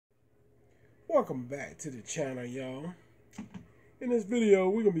Welcome back to the channel, y'all. In this video,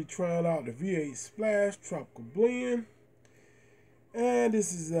 we're going to be trying out the V8 Splash Tropical Blend. And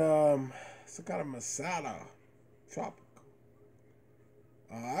this is some kind of Masada Tropical.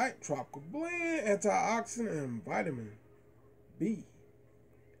 Alright, Tropical Blend, antioxidant, and vitamin B.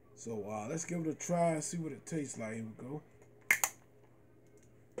 So let's give it a try and see what it tastes like. Here we go.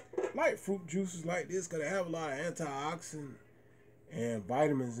 Like fruit juices like this, because they have a lot of antioxidant and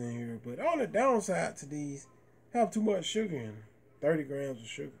vitamins in here, but on the downside to these, have too much sugar in them. 30 grams of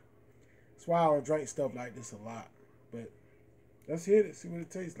sugar. That's why I don't drink stuff like this a lot. But let's hit it, see what it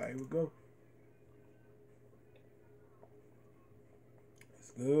tastes like. Here we go.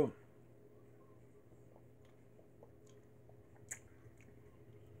 It's good.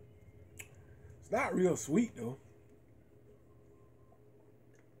 It's not real sweet though.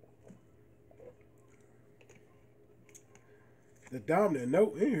 The dominant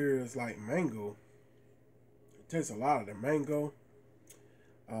note in here is like mango. It tastes a lot of the mango.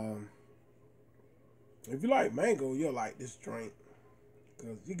 If you like mango, you'll like this drink,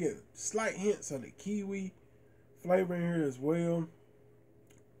 because you get slight hints of the kiwi flavor in here as well.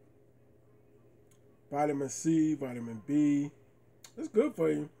 Vitamin C, vitamin B. It's good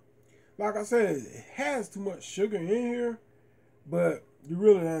for you. Like I said, it has too much sugar in here, but you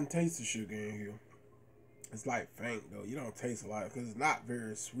really don't taste the sugar in here. It's like faint though. You don't taste a lot because it's not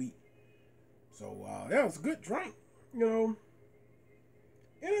very sweet. So yeah, it's a good drink. You know,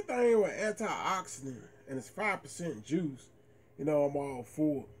 anything with antioxidant and it's 5% juice, you know, I'm all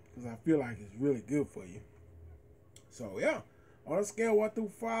for it, because I feel like it's really good for you. So yeah, on a scale 1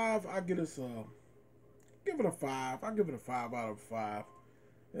 through 5, I give it a 5. I give it a 5 out of 5.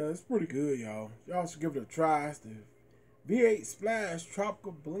 Yeah, it's pretty good, y'all. Y'all should give it a try. It's the V8 Splash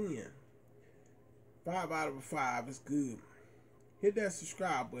Tropical Blend. 5 out of 5. It's good. Hit that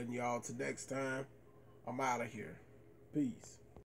subscribe button, y'all. Till next time, I'm out of here. Peace.